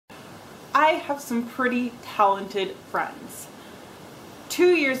I have some pretty talented friends. 2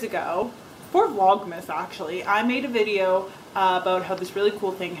 years ago, for Vlogmas actually, I made a video about how this really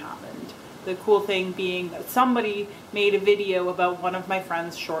cool thing happened. The cool thing being that somebody made a video about one of my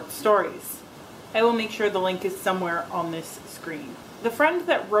friend's short stories. I will make sure the link is somewhere on this screen. The friend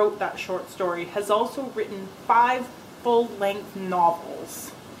that wrote that short story has also written 5 full-length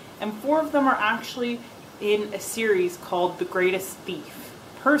novels, and 4 of them are actually in a series called The Greatest Thief.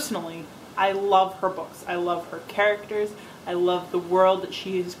 Personally, I love her books. I love her characters. I love the world that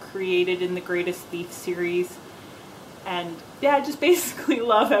she has created in the Greatest Thief series. And yeah, I just basically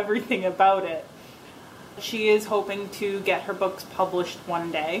love everything about it. She is hoping to get her books published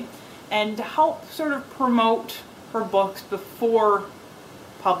one day, and to help sort of promote her books before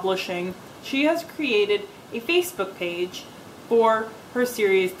publishing, she has created a Facebook page for her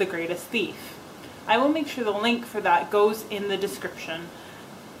series The Greatest Thief. I will make sure the link for that goes in the description,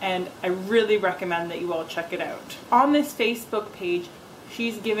 and I really recommend that you all check it out. On this Facebook page,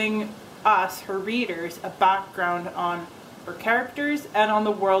 she's giving us, her readers, a background on her characters and on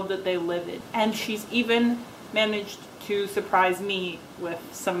the world that they live in. And she's even managed to surprise me with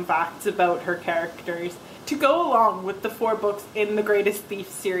some facts about her characters to go along with the 4 books in the Greatest Thief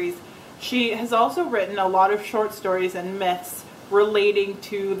series. She has also written a lot of short stories and myths relating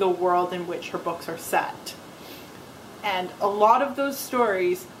to the world in which her books are set. And a lot of those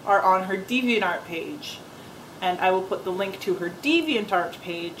stories are on her DeviantArt page. And I will put the link to her DeviantArt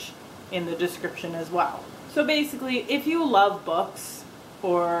page in the description as well. So basically, if you love books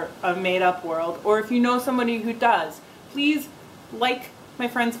or a made-up world, or if you know somebody who does, please like my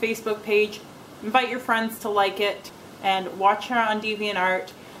friend's Facebook page, invite your friends to like it, and watch her on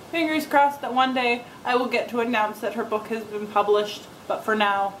DeviantArt. Fingers crossed that one day I will get to announce that her book has been published, but for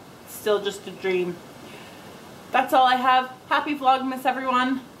now, it's still just a dream. That's all I have. Happy Vlogmas,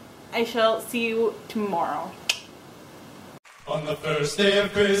 everyone. I shall see you tomorrow. On the first day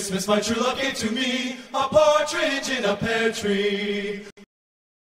of Christmas, my true love gave to me a partridge in a pear tree.